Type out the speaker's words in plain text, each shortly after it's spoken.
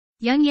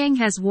Pyongyang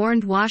has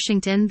warned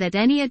Washington that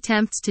any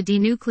attempts to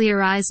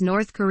denuclearize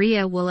North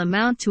Korea will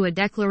amount to a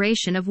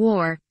declaration of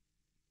war.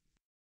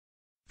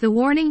 The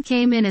warning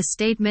came in a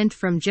statement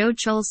from Jo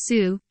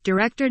Chul-soo,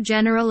 Director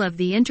General of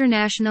the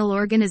International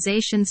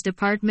Organizations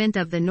Department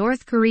of the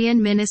North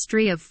Korean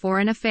Ministry of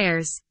Foreign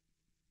Affairs.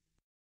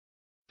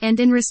 And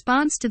in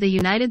response to the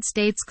United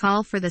States'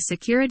 call for the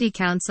Security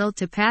Council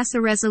to pass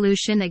a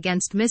resolution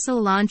against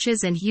missile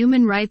launches and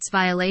human rights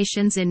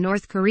violations in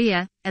North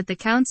Korea, at the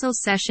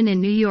Council's session in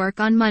New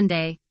York on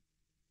Monday.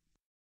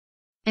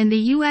 And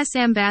the U.S.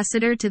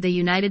 Ambassador to the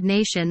United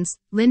Nations,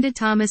 Linda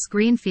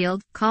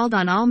Thomas-Greenfield, called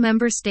on all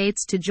member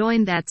states to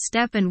join that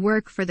step and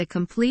work for the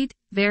complete,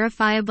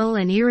 verifiable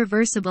and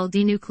irreversible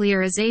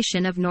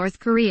denuclearization of North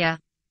Korea.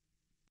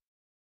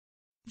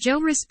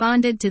 Jo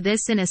responded to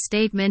this in a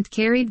statement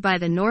carried by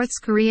the North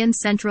Korean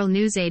Central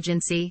News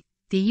Agency.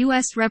 The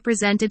U.S.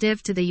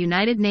 representative to the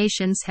United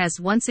Nations has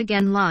once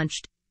again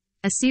launched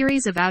a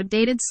series of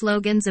outdated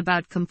slogans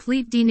about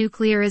complete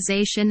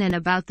denuclearization and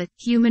about the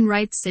human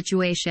rights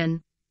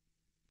situation.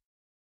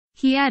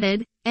 He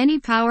added, any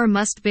power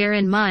must bear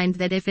in mind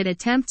that if it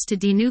attempts to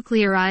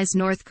denuclearize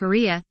North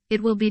Korea,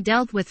 it will be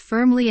dealt with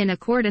firmly in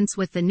accordance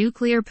with the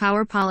Nuclear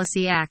Power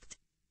Policy Act.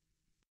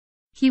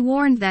 He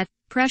warned that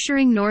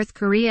pressuring North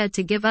Korea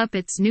to give up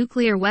its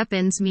nuclear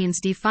weapons means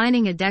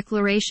defining a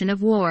declaration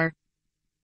of war.